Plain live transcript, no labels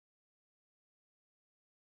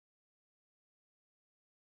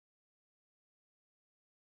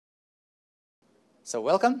So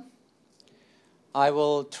welcome. I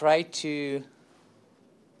will try to,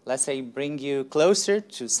 let's say, bring you closer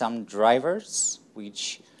to some drivers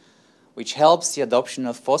which helps the adoption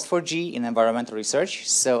of FOSS4G in environmental research.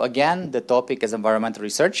 So again, the topic is environmental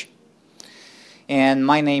research. And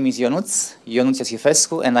my name is Ionuț,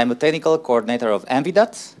 Iosifescu, and I'm a technical coordinator of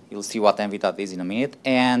EnviDat. You'll see what EnviDat is in a minute.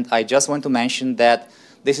 And I just want to mention that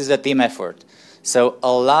this is a team effort. So a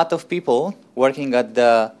lot of people working at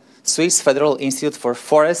the Swiss Federal Institute for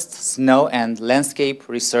Forest, Snow and Landscape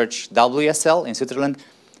Research, WSL, in Switzerland,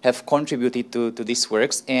 have contributed to these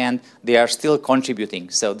works, and they are still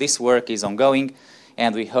contributing. So this work is ongoing,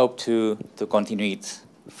 and we hope to continue it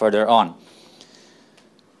further on.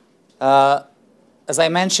 As I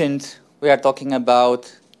mentioned, we are talking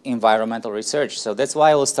about environmental research. So that's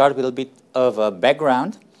why I will start with a bit of a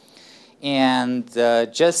background and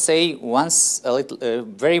just say once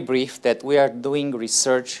very brief that we are doing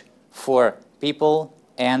research for people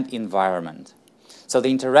and environment. So the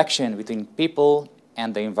interaction between people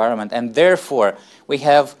and the environment, and therefore we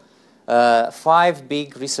have 5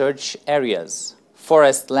 big research areas: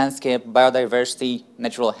 forest, landscape, biodiversity,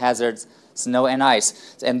 natural hazards, snow and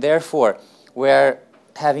ice. And therefore we're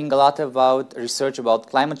having a lot about research about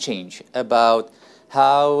climate change, about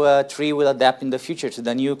how a tree will adapt in the future to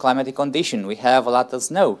the new climatic condition. We have a lot of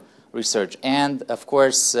snow research, and of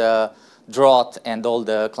course drought and all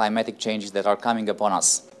the climatic changes that are coming upon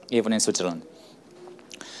us, even in Switzerland.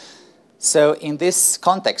 So in this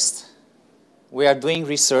context, we are doing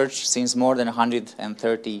research since more than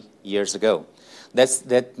 130 years ago.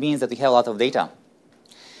 That means that we have a lot of data.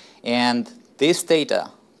 And this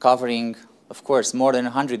data, covering, of course, more than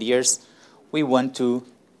 100 years, we want to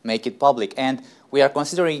make it public. And we are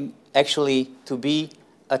considering actually to be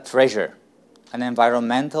a treasure, an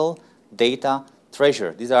environmental data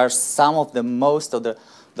treasure. These are some of the most of the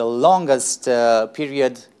longest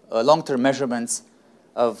period, long-term measurements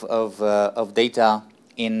of data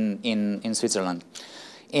in Switzerland.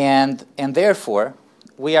 And therefore,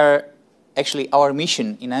 we are actually, our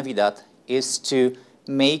mission in EnviDat is to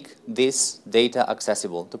make this data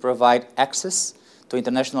accessible, to provide access to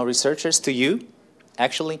international researchers, to you,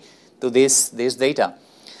 actually, to this data.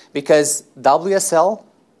 Because WSL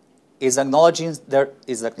is acknowledging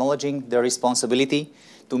the responsibility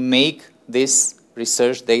to make this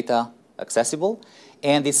research data accessible,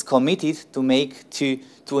 and is committed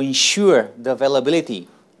to ensure the availability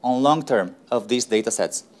on long term of these data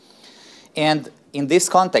sets. And in this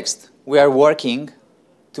context, we are working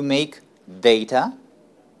to make data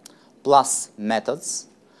plus methods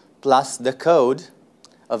plus the code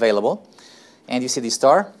available. And you see the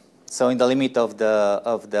star. So in the limit of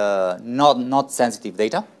the not sensitive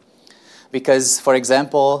data, because, for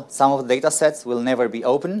example, some of the data sets will never be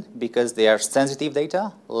open because they are sensitive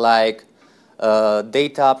data, like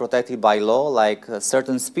data protected by law, like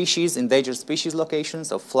certain species, endangered species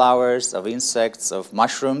locations of flowers, of insects, of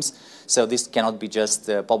mushrooms. So this cannot be just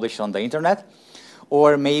published on the internet.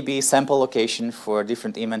 Or maybe sample location for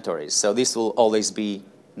different inventories. So this will always be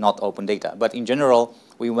not open data. But in general,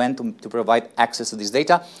 we want to provide access to this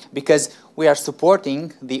data because we are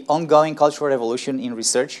supporting the ongoing cultural revolution in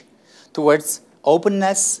research towards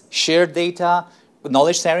openness, shared data,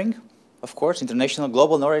 knowledge sharing, of course, international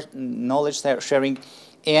global knowledge sharing,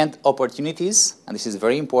 and opportunities, and this is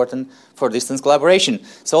very important, for distance collaboration.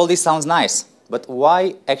 So all this sounds nice, but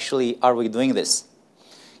why actually are we doing this?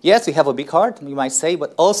 Yes, we have a big heart, you might say,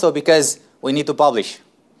 but also because we need to publish.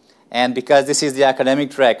 And because this is the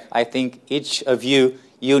academic track, I think each of you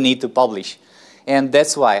need to publish. And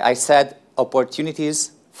that's why I said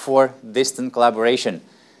opportunities for distant collaboration.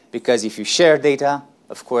 Because if you share data,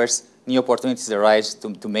 of course, new opportunities arise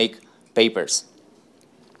to make papers.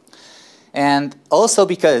 And also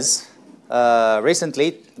because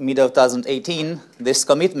recently, mid-2018, this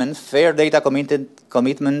commitment, fair data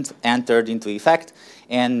commitment, entered into effect.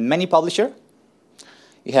 And many publishers,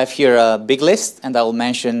 you have here a big list, and I will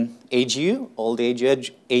mention AGU, all the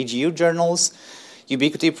AGU journals,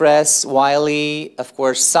 Ubiquity Press, Wiley, of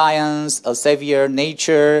course, Science, Elsevier,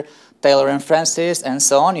 Nature, Taylor and Francis, and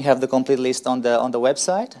so on. You have the complete list on the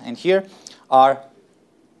website. And here are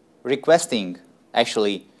requesting,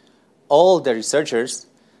 actually, all the researchers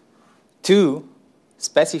to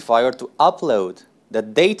specify or to upload the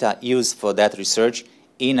data used for that research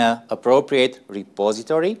in an appropriate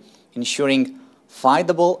repository, ensuring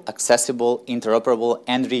findable, accessible, interoperable,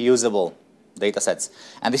 and reusable data sets.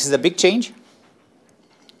 And this is a big change.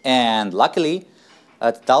 And luckily,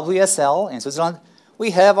 at WSL in Switzerland, we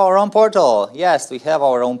have our own portal. Yes, we have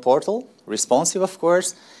our own portal, responsive, of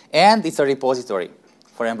course, and it's a repository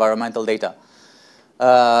for environmental data.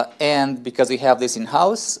 And because we have this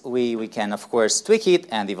in-house, we can, of course, tweak it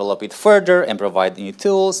and develop it further and provide new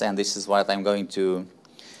tools. And this is what I'm going to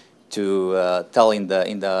tell in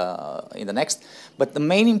the next. But the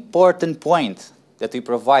main important point that we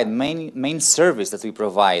provide, main service that we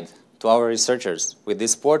provide to our researchers with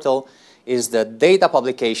this portal is the data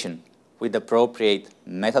publication with appropriate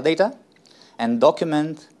metadata and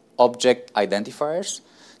document object identifiers,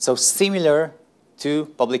 so similar to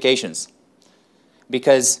publications.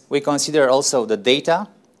 Because we consider also the data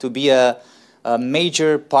to be a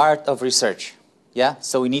major part of research. Yeah,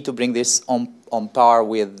 so we need to bring this on par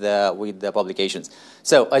with the publications.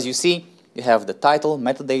 So as you see, you have the title,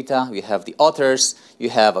 metadata, you have the authors, you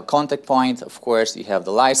have a contact point, of course, you have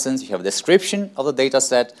the license, you have a description of the data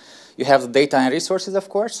set, you have the data and resources, of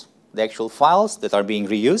course, the actual files that are being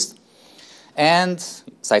reused, and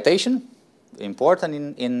citation,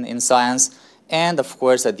 important in science, and of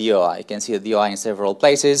course a DOI. You can see a DOI in several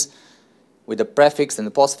places with the prefix and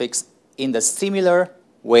the postfix in the similar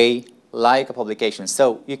way like a publication.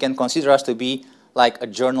 So you can consider us to be like a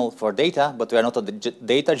journal for data, but we are not a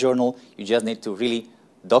data journal. You just need to really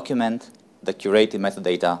document the curated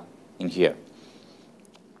metadata in here.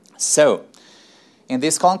 So in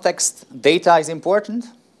this context, data is important,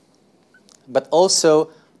 but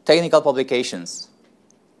also technical publications.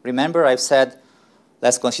 Remember, I've said,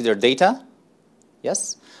 let's consider data,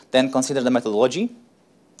 yes? Then consider the methodology,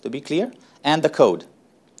 to be clear, and the code.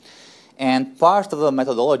 And part of the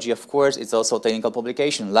methodology, of course, is also technical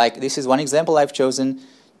publication. Like, this is one example I've chosen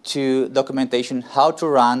to documentation how to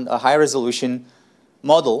run a high-resolution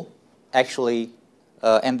model, actually.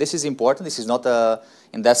 And this is important. This is not,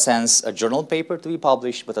 in that sense, a journal paper to be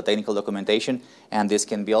published, but a technical documentation. And this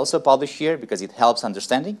can be also published here because it helps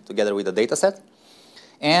understanding together with the data set.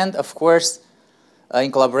 And, of course,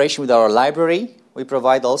 in collaboration with our library, we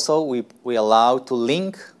provide also, we allow to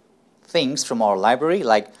link things from our library,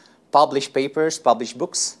 like published papers, published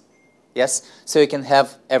books, yes? So you can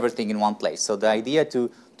have everything in one place. So the idea to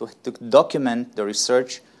document the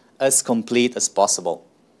research as complete as possible.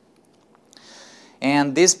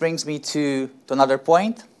 And this brings me to another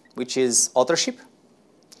point, which is authorship.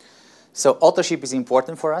 So authorship is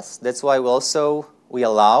important for us. That's why we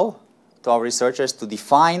allow to our researchers to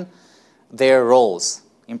define their roles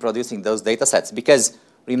in producing those data sets. Because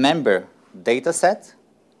remember, data set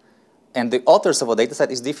and the authors of a data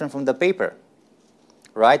set is different from the paper,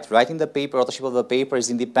 right? Writing the paper, authorship of the paper is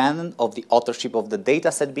independent of the authorship of the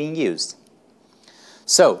data set being used.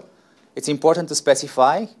 So it's important to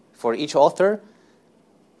specify for each author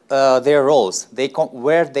their roles,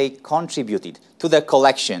 where they contributed to the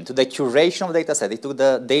collection, to the curation of the data set. They took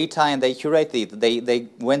the data and they curated it. They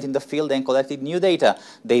went in the field and collected new data.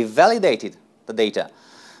 They validated the data.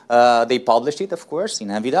 They published it, of course, in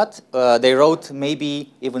EnviDat. They wrote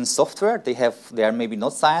maybe even software. They are maybe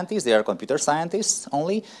not scientists. They are computer scientists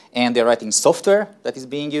only. And they're writing software that is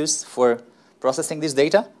being used for processing this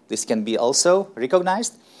data. This can be also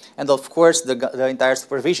recognized. And of course, the entire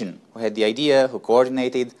supervision, who had the idea, who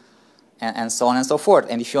coordinated, and so on and so forth.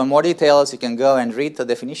 And if you want more details, you can go and read the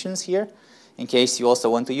definitions here in case you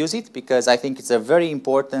also want to use it, because I think it's a very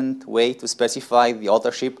important way to specify the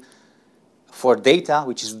authorship for data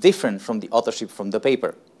which is different from the authorship from the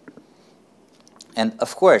paper. And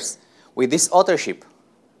of course, with this authorship,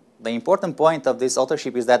 the important point of this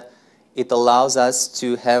authorship is that it allows us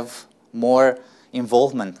to have more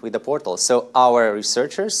involvement with the portal. So our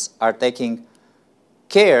researchers are taking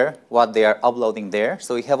care what they are uploading there,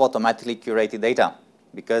 so we have automatically curated data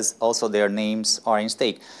because also their names are in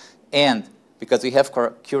stake. And because we have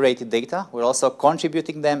curated data, we're also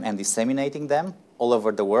contributing them and disseminating them all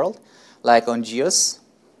over the world, like on GEOS,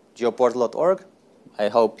 geoportal.org. I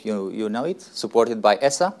hope you know it, supported by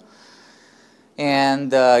ESA.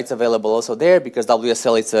 And it's available also there because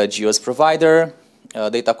WSL is a GEOS provider,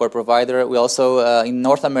 data core provider. We also, in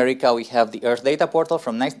North America, we have the Earth Data Portal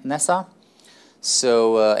from NASA.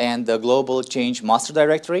 So, and the Global Change Master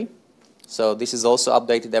Directory. So this is also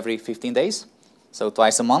updated every 15 days, so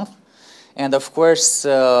twice a month. And of course,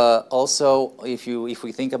 also, if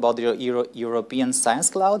we think about the European Science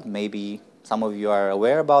Cloud, maybe some of you are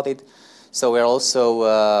aware about it. So we're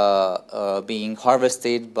also being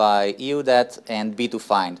harvested by EUDAT and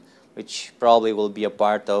B2Find, which probably will be a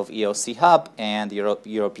part of EOC Hub and the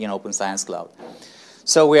European Open Science Cloud.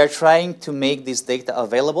 So we are trying to make this data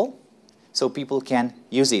available so people can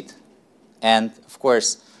use it. And of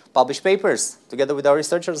course, publish papers together with our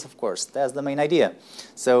researchers, of course. That's the main idea.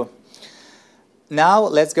 So now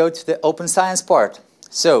let's go to the open science part.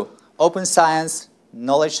 So open science,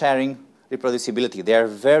 knowledge sharing, reproducibility, they are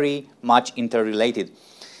very much interrelated.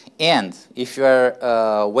 And if you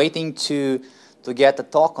are waiting to get a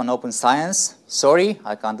talk on open science, sorry,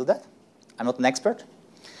 I can't do that. I'm not an expert.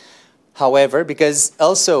 However, because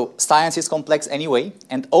also science is complex anyway,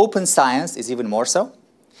 and open science is even more so.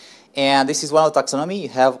 And this is one of taxonomy. You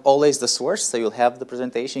have always the source, so you'll have the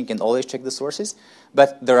presentation. You can always check the sources.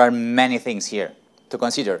 But there are many things here to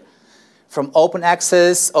consider. From open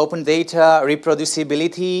access, open data,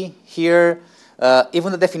 reproducibility here,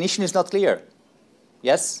 even the definition is not clear.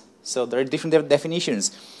 Yes? So there are different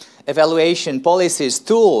definitions. Evaluation, policies,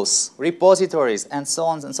 tools, repositories, and so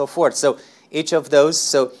on and so forth. So each of those,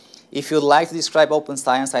 so if you'd like to describe open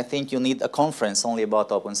science, I think you need a conference only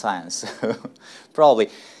about open science, probably.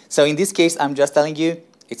 So in this case, I'm just telling you,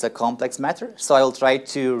 it's a complex matter. So I will try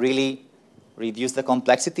to really reduce the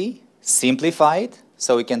complexity, simplify it,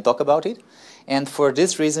 so we can talk about it. And for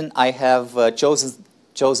this reason, I have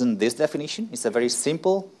chosen this definition. It's a very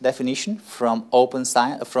simple definition from Open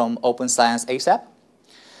Science ASAP,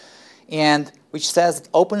 and which says that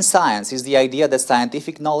open science is the idea that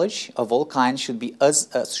scientific knowledge of all kinds should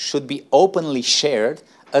be openly shared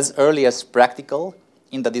as early as practical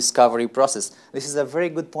in the discovery process. This is a very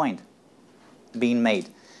good point being made,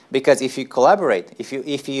 because if you collaborate, if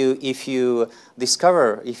you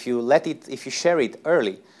discover, if you share it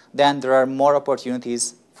early, then there are more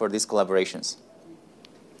opportunities for these collaborations.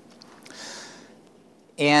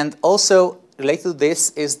 And also related to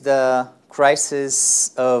this is the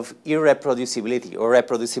crisis of irreproducibility or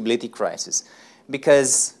reproducibility crisis,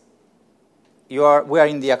 because we are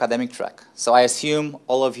in the academic track. So I assume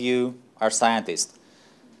all of you are scientists.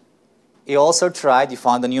 You also you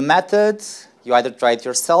found a new method, you either tried it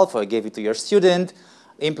yourself or gave it to your student,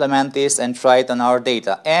 implement this and try it on our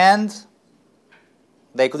data. And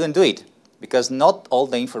they couldn't do it because not all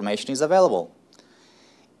the information is available.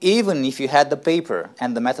 Even if you had the paper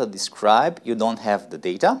and the method described, you don't have the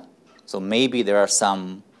data. So maybe there are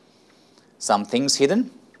some things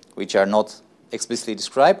hidden which are not explicitly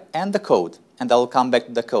described, and the code. And I will come back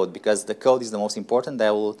to the code because the code is the most important.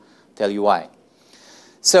 I will tell you why.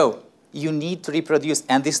 So you need to reproduce,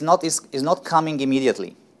 and this is not coming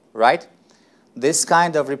immediately, right? This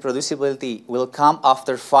kind of reproducibility will come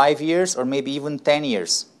after 5 years or maybe even 10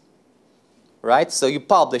 years, right? So you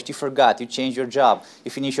published, you forgot, you changed your job,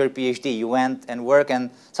 you finished your PhD, you went and worked, and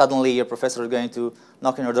suddenly your professor is going to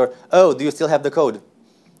knock on your door. Oh, do you still have the code?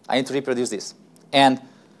 I need to reproduce this. And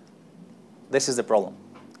this is the problem.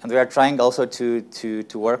 And we are trying also to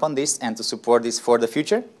work on this and to support this for the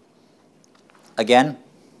future. Again,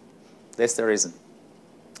 that's the reason.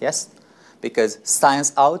 Yes? Because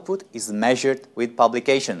science output is measured with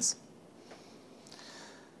publications.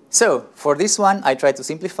 So for this one, I tried to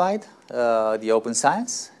simplify the open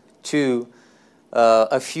science to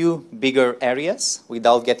a few bigger areas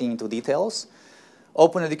without getting into details.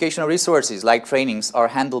 Open educational resources like trainings are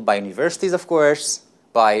handled by universities, of course,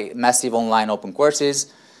 by massive online open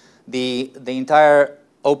courses. The entire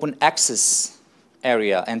open access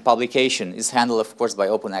area and publication is handled, of course, by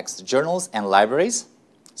open access journals and libraries.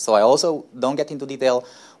 So I also don't get into detail.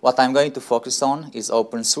 What I'm going to focus on is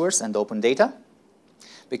open source and open data,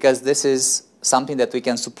 because this is something that we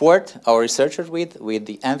can support our researchers with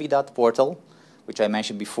the EnviDat portal, which I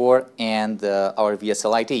mentioned before, and our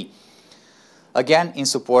VSLIT. Again, in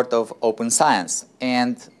support of open science.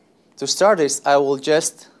 And to start this, I will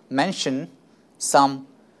just mention some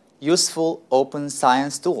useful open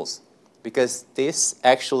science tools, because this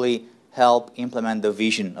actually help implement the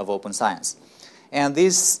vision of open science. And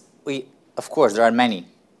these, of course, there are many.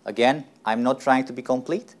 Again, I'm not trying to be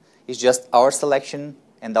complete. It's just our selection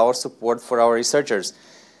and our support for our researchers.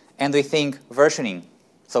 And we think versioning.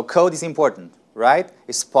 So code is important, right?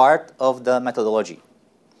 It's part of the methodology.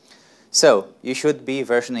 So you should be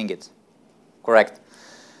versioning it, correct?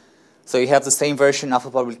 So you have the same version of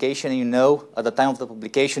a publication, and you know at the time of the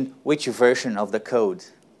publication which version of the code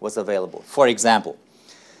was available. For example,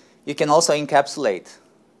 you can also encapsulate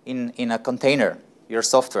in a container your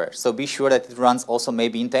software. So be sure that it runs also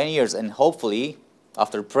maybe in 10 years, and hopefully,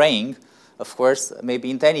 after praying, of course, maybe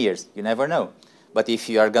in 10 years. You never know. But if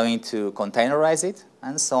you are going to containerize it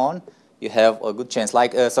and so on, you have a good chance.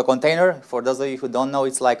 Like, so container, for those of you who don't know,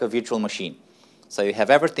 it's like a virtual machine. So you have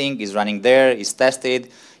everything is running there, is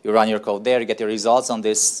tested, you run your code there, you get your results on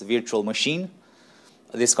this virtual machine,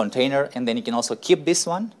 this container, and then you can also keep this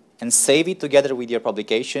one and save it together with your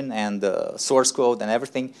publication and source code and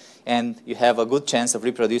everything, and you have a good chance of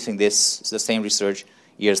reproducing the same research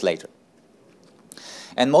years later.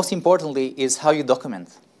 And most importantly is how you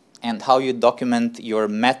document. And how you document your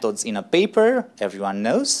methods in a paper, everyone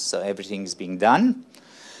knows, so everything is being done.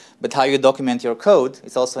 But how you document your code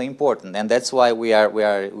is also important, and that's why we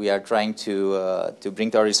are trying to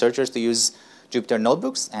bring to our researchers to use Jupyter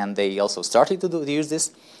notebooks, and they also started to use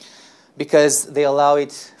this because they allow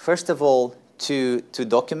it, first of all, to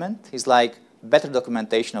document. It's like better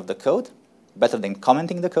documentation of the code, better than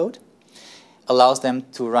commenting the code, allows them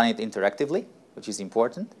to run it interactively, which is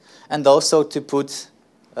important, and also to put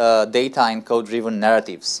data in code-driven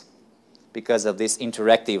narratives because of this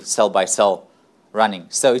interactive cell-by-cell running.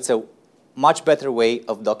 So it's a much better way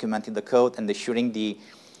of documenting the code and assuring the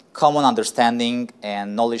common understanding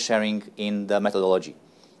and knowledge sharing in the methodology,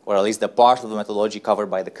 or at least the part of the methodology covered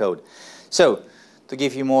by the code. So to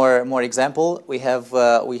give you more example, we have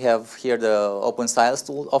here the Open Styles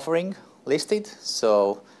tool offering listed.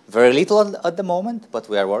 So very little at the moment, but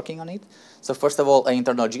we are working on it. So first of all, an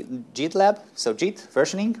internal JIT lab, so JIT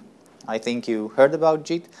versioning. I think you heard about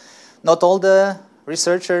JIT. Not all the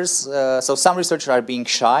researchers, so some researchers are being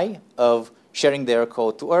shy of sharing their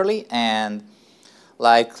code too early, and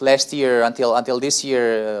like last year until this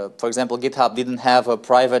year, for example, GitHub didn't have a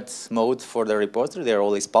private mode for the repository; they're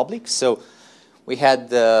always public. So we had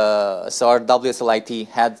so our WSLIT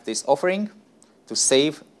had this offering to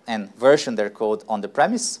save and version their code on the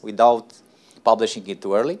premise without publishing it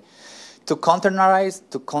too early. To containerize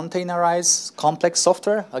complex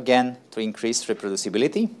software, again, to increase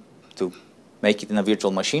reproducibility, to make it in a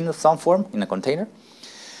virtual machine of some form, in a container.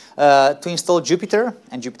 To install Jupyter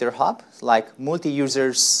and Jupyter Hub, like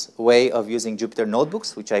multi-users way of using Jupyter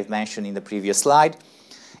notebooks, which I've mentioned in the previous slide.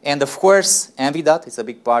 And of course, EnviDat is a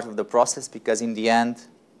big part of the process because in the end,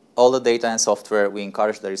 all the data and software, we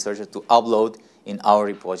encourage the researchers to upload in our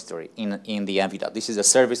repository, in the EnviDat. This is a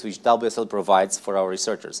service which WSL provides for our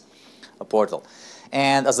researchers, a portal.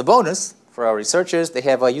 And as a bonus, for our researchers, they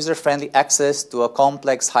have a user-friendly access to a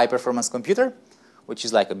complex high-performance computer, which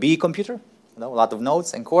is like a big computer, a lot of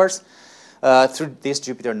nodes and cores, through these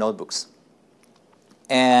Jupyter notebooks.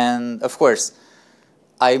 And of course,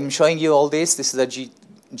 I'm showing you all this. This is a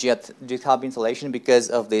GitHub installation because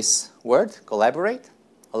of this word, collaborate.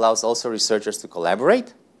 Allows also researchers to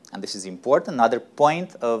collaborate, and this is important. Another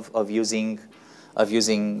point of using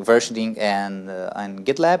versioning and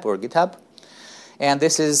GitLab or GitHub. And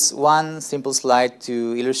this is one simple slide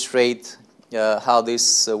to illustrate how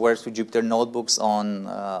this works with Jupyter notebooks on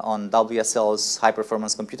WSL's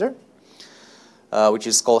high-performance computer, which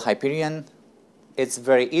is called Hyperion. It's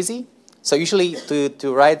very easy. So usually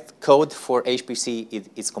to write code for HPC,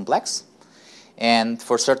 it's complex. And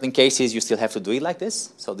for certain cases, you still have to do it like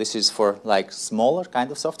this. So this is for like smaller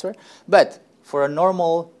kind of software. But for a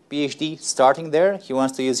normal PhD starting there, he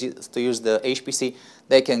wants to use the HPC,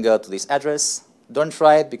 they can go to this address. Don't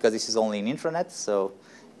try it because this is only an intranet, so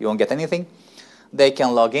you won't get anything. They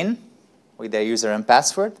can log in with their user and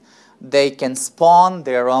password. They can spawn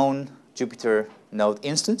their own Jupyter node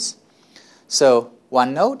instance. So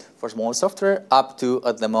one node for small software, up to,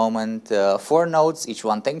 at the moment, 4 nodes, each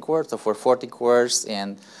one 10 cores, so for 40 cores,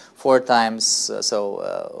 and 4 times,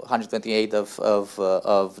 128 of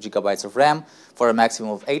gigabytes of RAM. For a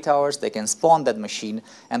maximum of 8 hours, they can spawn that machine,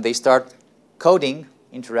 and they start coding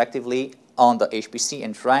interactively on the HPC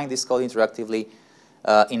and trying this code interactively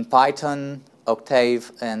in Python,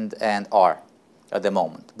 Octave, and R at the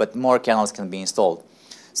moment. But more kernels can be installed.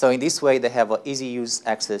 So in this way, they have easy use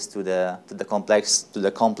access to the complex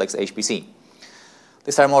HPC.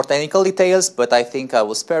 These are more technical details, but I think I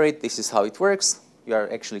will spare it. This is how it works. You are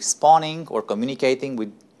actually spawning or communicating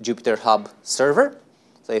with Jupyter Hub server.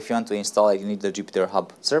 So if you want to install it, you need the Jupyter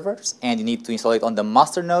Hub servers, and you need to install it on the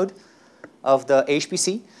master node of the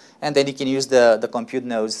HPC. And then you can use the compute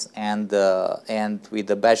nodes and with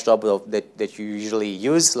the batch job that you usually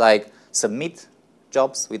use, like submit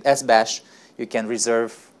jobs with SBash, you can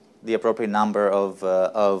reserve the appropriate number of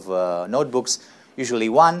notebooks, usually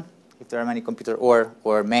 1 if there are many computers,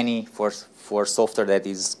 or many for software that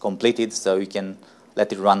is completed, so you can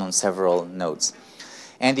let it run on several nodes.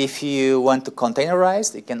 And if you want to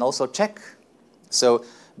containerize, you can also check. So,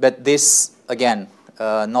 but this again.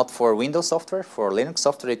 Not for Windows software, for Linux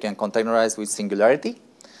software, you can containerize with Singularity.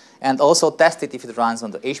 And also test it if it runs on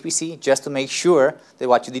the HPC, just to make sure that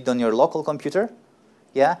what you did on your local computer,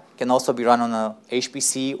 can also be run on a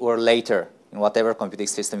HPC or later, in whatever computing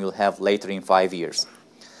system you'll have later in 5 years.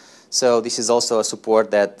 So this is also a support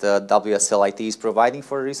that WSLIT is providing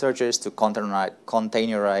for researchers to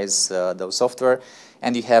containerize those software.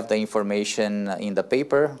 And you have the information in the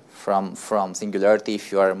paper from Singularity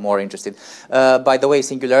if you are more interested. By the way,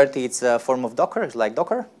 Singularity, it's a form of Docker, it's like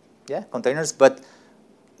Docker, containers, but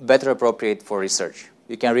better appropriate for research.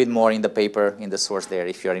 You can read more in the paper, in the source there,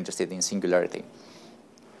 if you are interested in Singularity.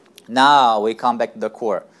 Now we come back to the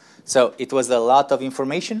core. So it was a lot of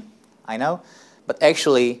information, I know, but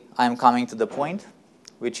actually I'm coming to the point,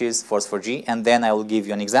 which is FOSS4G, and then I will give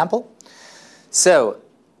you an example. So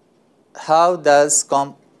how does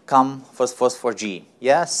come FOSS4G?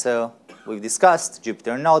 Yeah, so we've discussed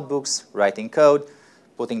Jupyter notebooks, writing code,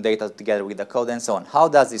 putting data together with the code, and so on. How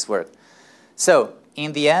does this work? So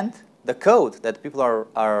in the end, the code that people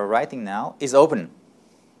are writing now is open,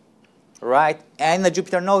 right? And a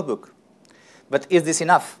Jupyter notebook. But is this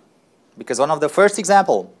enough? Because one of the first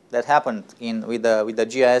example that happened with the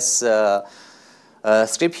GIS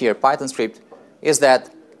script here, Python script, is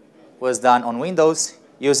that was done on Windows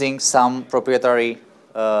using some proprietary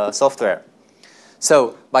software.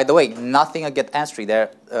 So, by the way, nothing against Ansry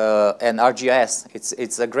there and ArcGIS.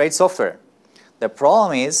 It's a great software. The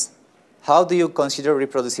problem is, how do you consider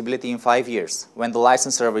reproducibility in 5 years when the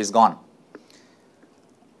license server is gone?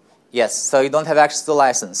 Yes, so you don't have access to the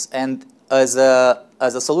license. And as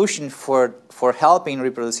a solution for helping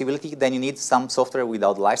reproducibility, then you need some software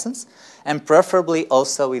without license, and preferably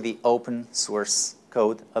also with the open source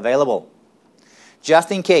code available.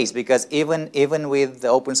 Just in case, because even with the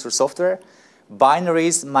open source software,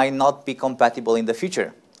 binaries might not be compatible in the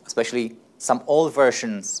future, especially some old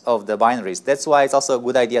versions of the binaries. That's why it's also a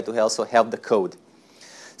good idea to also have the code.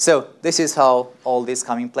 So this is how all this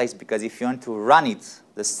comes in place, because if you want to run it,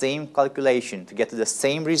 the same calculation to get to the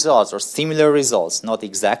same results or similar results, not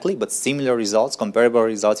exactly, but similar results, comparable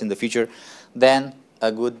results in the future, then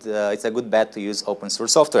it's a good bet to use open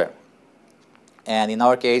source software. And in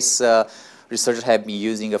our case, researchers have been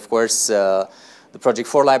using, of course, the Project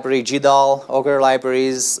 4 library, GDAL, Augur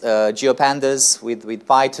libraries, GeoPandas with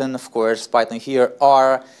Python, of course, Python here,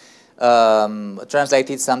 R,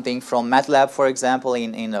 translated something from MATLAB, for example,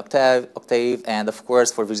 in Octave, and of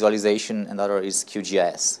course, for visualization, another is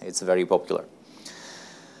QGIS. It's very popular.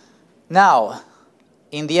 Now,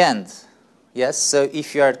 in the end, yes, so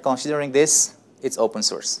if you are considering this, it's open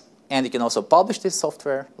source. And you can also publish this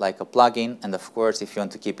software like a plugin, and of course, if you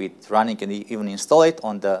want to keep it running, you can even install it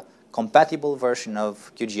on the compatible version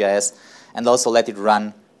of QGIS, and also let it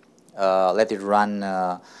run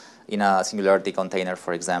in a Singularity container,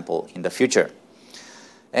 for example, in the future.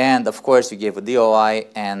 And of course, you give a DOI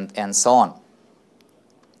and so on.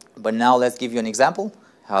 But now let's give you an example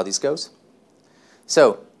how this goes.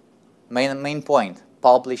 So, main point: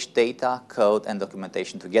 publish data, code, and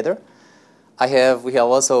documentation together. We have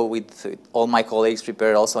also, with all my colleagues,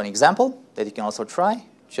 prepared also an example that you can also try.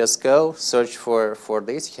 Just go search for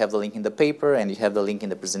this. You have the link in the paper, and you have the link in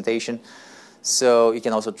the presentation. So you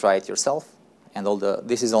can also try it yourself. And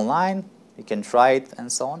this is online. You can try it and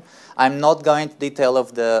so on. I'm not going into detail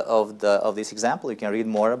of this example. You can read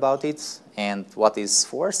more about it and what it's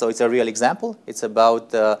for. So it's a real example. It's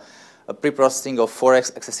about a pre-processing of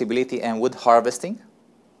forest accessibility and wood harvesting.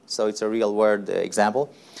 So it's a real world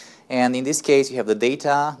example. And in this case, you have the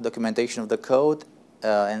data, documentation of the code,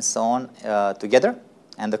 and so on together,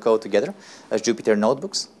 and the code together as Jupyter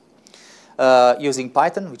notebooks. Using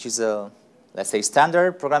Python, which is a, let's say,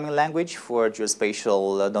 standard programming language for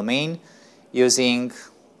geospatial domain, using,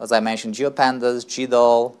 as I mentioned, GeoPandas,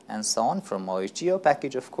 GDAL, and so on, from OSGeo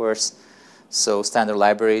package, of course, so standard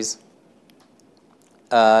libraries.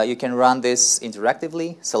 You can run this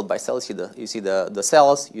interactively, cell by cell. You see the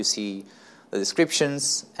cells, you see the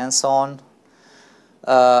descriptions, and so on.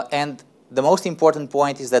 And the most important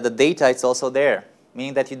point is that the data is also there,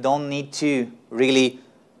 meaning that you don't need to really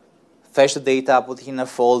fetch the data, put it in a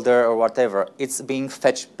folder or whatever. It's being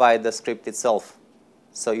fetched by the script itself.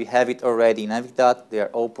 So you have it already in EnviDat. They are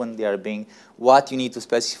open. They are being, what you need to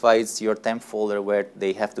specify is your temp folder where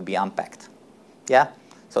they have to be unpacked. Yeah?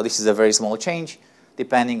 So this is a very small change.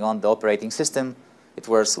 Depending on the operating system, it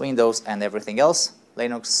works Windows and everything else,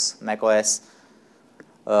 Linux, Mac OS,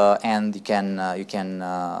 and you can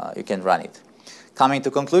run it. Coming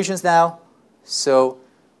to conclusions now. So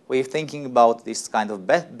we're thinking about this kind of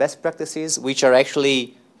best practices, which are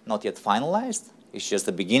actually not yet finalized. It's just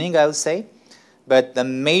the beginning, I would say. But the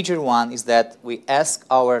major one is that we ask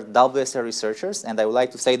our WSL researchers, and I would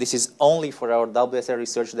like to say this is only for our WSL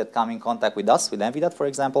researchers that come in contact with us, with EnviDat, for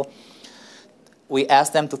example. We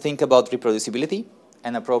ask them to think about reproducibility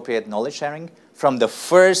and appropriate knowledge sharing from the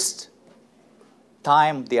first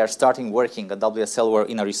time they are starting working at WSL or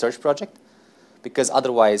in a research project, because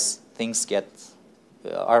otherwise things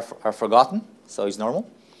are forgotten, so it's normal.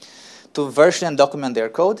 To version and document their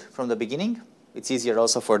code from the beginning. It's easier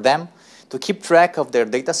also for them to keep track of their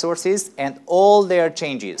data sources and all their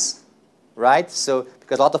changes, right? So,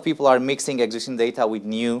 because a lot of people are mixing existing data with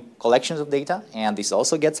new collections of data, and this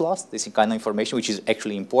also gets lost, this kind of information, which is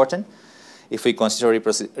actually important. if we consider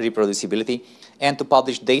reproducibility, and to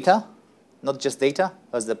publish data, not just data,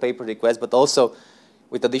 as the paper requests, but also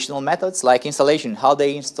with additional methods like installation, how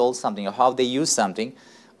they install something or how they use something,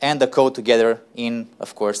 and the code together in,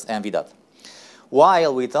 of course, EnviDat.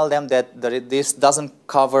 While we tell them that this doesn't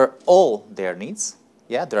cover all their needs,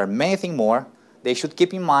 yeah, there are many things more. They should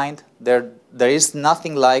keep in mind there is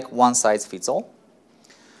nothing like one size fits all.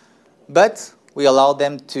 But we allow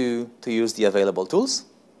them to use the available tools.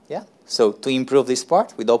 Yeah? So to improve this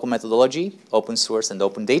part with open methodology, open source, and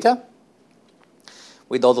open data,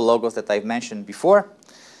 with all the logos that I've mentioned before.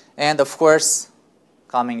 And of course,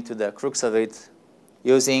 coming to the crux of it,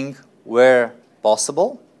 using, where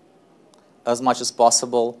possible, as much as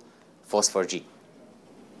possible, FOSS4G.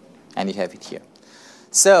 And you have it here.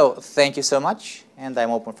 So thank you so much, and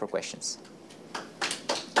I'm open for questions.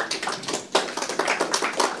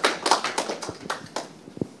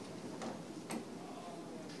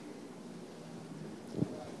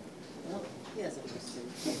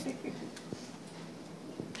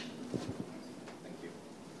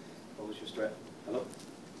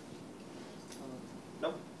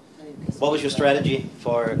 What was your strategy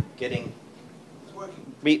for getting?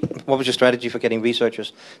 What was your strategy for getting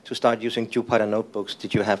researchers to start using Jupyter notebooks?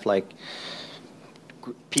 Did you have like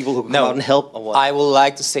people who come out and help, or what? I would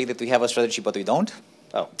like to say that we have a strategy, but we don't.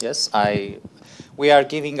 Oh, yes, we are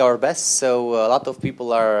giving our best. So a lot of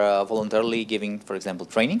people are voluntarily giving, for example,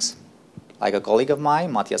 trainings. Like a colleague of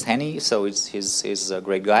mine, Matthias Henny. So he's a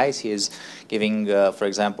great guy. He is giving, for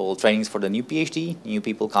example, trainings for the new PhD, new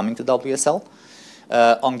people coming to WSL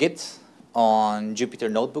on Git, on Jupyter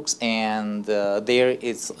notebooks, and there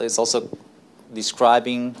it's also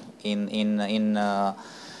describing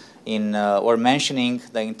or mentioning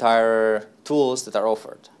the entire tools that are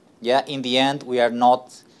offered. Yeah, in the end, we are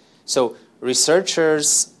not. So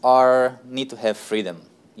researchers need to have freedom.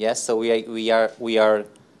 Yes, so we are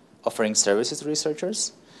offering services to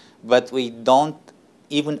researchers, but we don't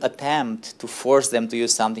even attempt to force them to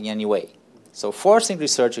use something anyway. So forcing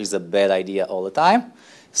research is a bad idea all the time.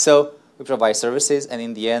 So we provide services, and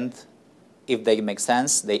in the end, if they make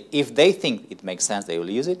sense, if they think it makes sense, they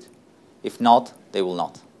will use it. If not, they will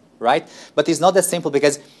not, right? But it's not that simple,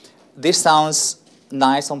 because this sounds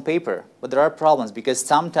nice on paper, but there are problems, because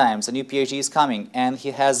sometimes a new PhD is coming and he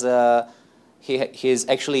is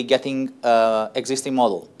actually getting an existing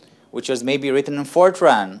model, which was maybe written in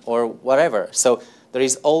Fortran or whatever. So there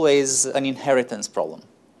is always an inheritance problem,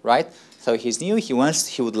 right? So he's new, he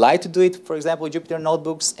would like to do it, for example, with Jupyter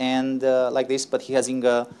notebooks and like this, but he has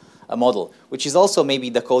a model, which is also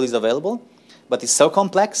maybe the code is available, but it's so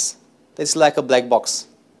complex that it's like a black box,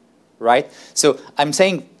 right? So I'm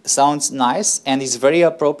saying sounds nice, and it's very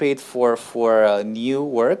appropriate for new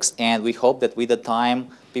works, and we hope that with the time,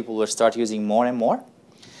 people will start using more and more.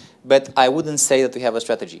 But I wouldn't say that we have a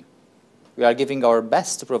strategy. We are giving our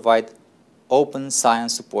best to provide open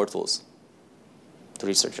science support tools to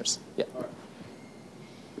researchers. Yeah.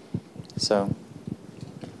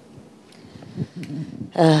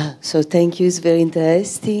 So thank you, it's very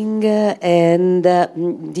interesting. And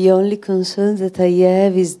the only concern that I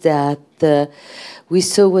have is that we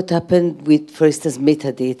saw what happened with, for instance,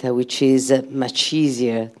 metadata, which is much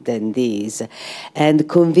easier than this, and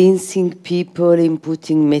convincing people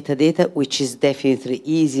inputting metadata, which is definitely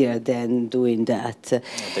easier than doing that.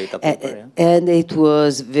 Data paper, yeah. And it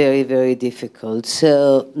was very, very difficult.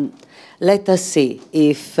 So let us see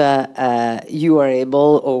if you are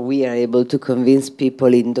able, or we are able, to convince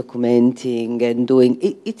people in documenting and doing.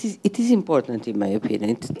 It is important, in my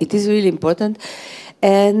opinion. It is really important.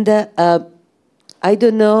 And I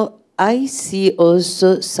don't know, I see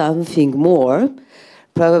also something more.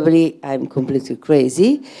 Probably I'm completely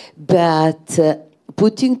crazy, but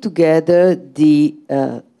putting together the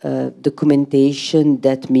documentation,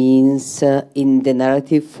 that means in the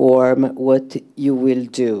narrative form what you will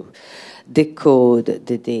do, the code,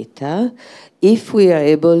 the data. If we are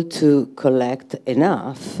able to collect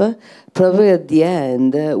enough, probably at the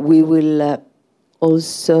end we will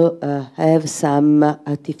also have some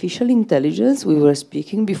artificial intelligence. We were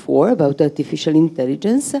speaking before about artificial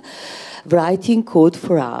intelligence, writing code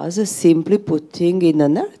for us, simply putting in a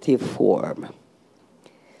narrative form.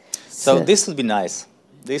 So this would be nice.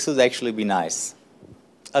 This would actually be nice.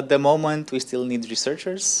 At the moment, we still need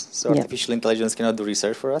researchers, so artificial intelligence cannot do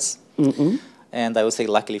research for us. Mm-mm. And I would say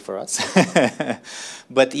luckily for us.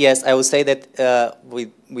 But yes, I would say that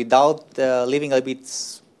without leaving a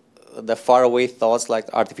bit the faraway thoughts like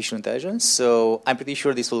artificial intelligence, so I'm pretty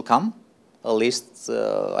sure this will come. At least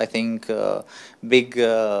I think big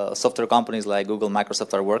software companies like Google,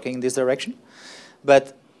 Microsoft are working in this direction.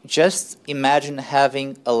 But just imagine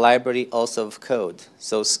having a library also of code.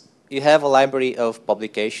 So you have a library of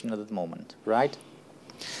publication at the moment, right?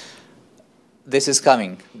 This is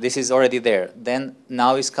coming. This is already there. Then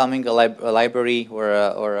now is coming a library or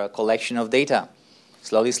a collection of data.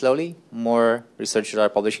 Slowly, slowly, more researchers are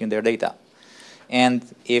publishing their data. And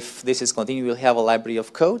if this is continuing, we'll have a library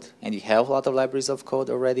of code, and you have a lot of libraries of code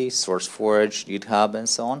already, SourceForge, GitHub, and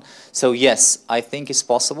so on. So yes, I think it's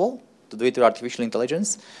possible to do it with artificial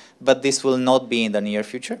intelligence, but this will not be in the near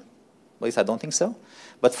future. At least I don't think so.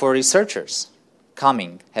 But for researchers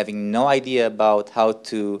coming, having no idea about how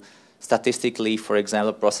to statistically, for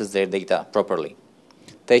example, process their data properly,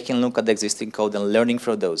 they can look at the existing code and learning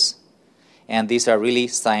from those. And these are really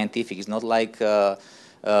scientific. It's not like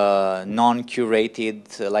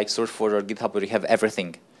non-curated, like SourceForge or GitHub, where you have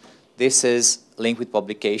everything. This is linked with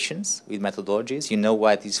publications, with methodologies. You know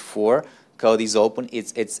what it is for. Code is open.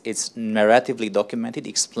 It's narratively documented,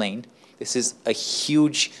 explained. This is a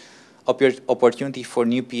huge opportunity for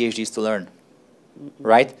new PhDs to learn,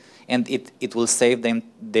 right? And it will save them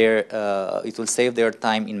their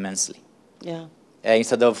time immensely. Yeah.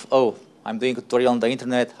 Instead of, oh, I'm doing a tutorial on the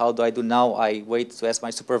internet, how do I do now? I wait to ask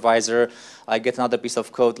my supervisor, I get another piece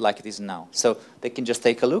of code like it is now. So they can just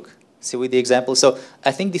take a look, see with the example. So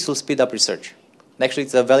I think this will speed up research. Actually,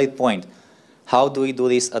 it's a valid point. How do we do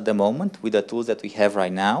this at the moment with the tools that we have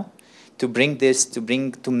right now to bring this,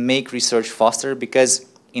 to make research faster? Because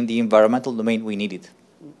in the environmental domain, we need it.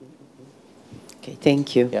 Okay,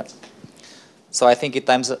 thank you. Yeah. So I think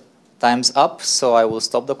time's up, so I will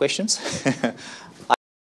stop the questions.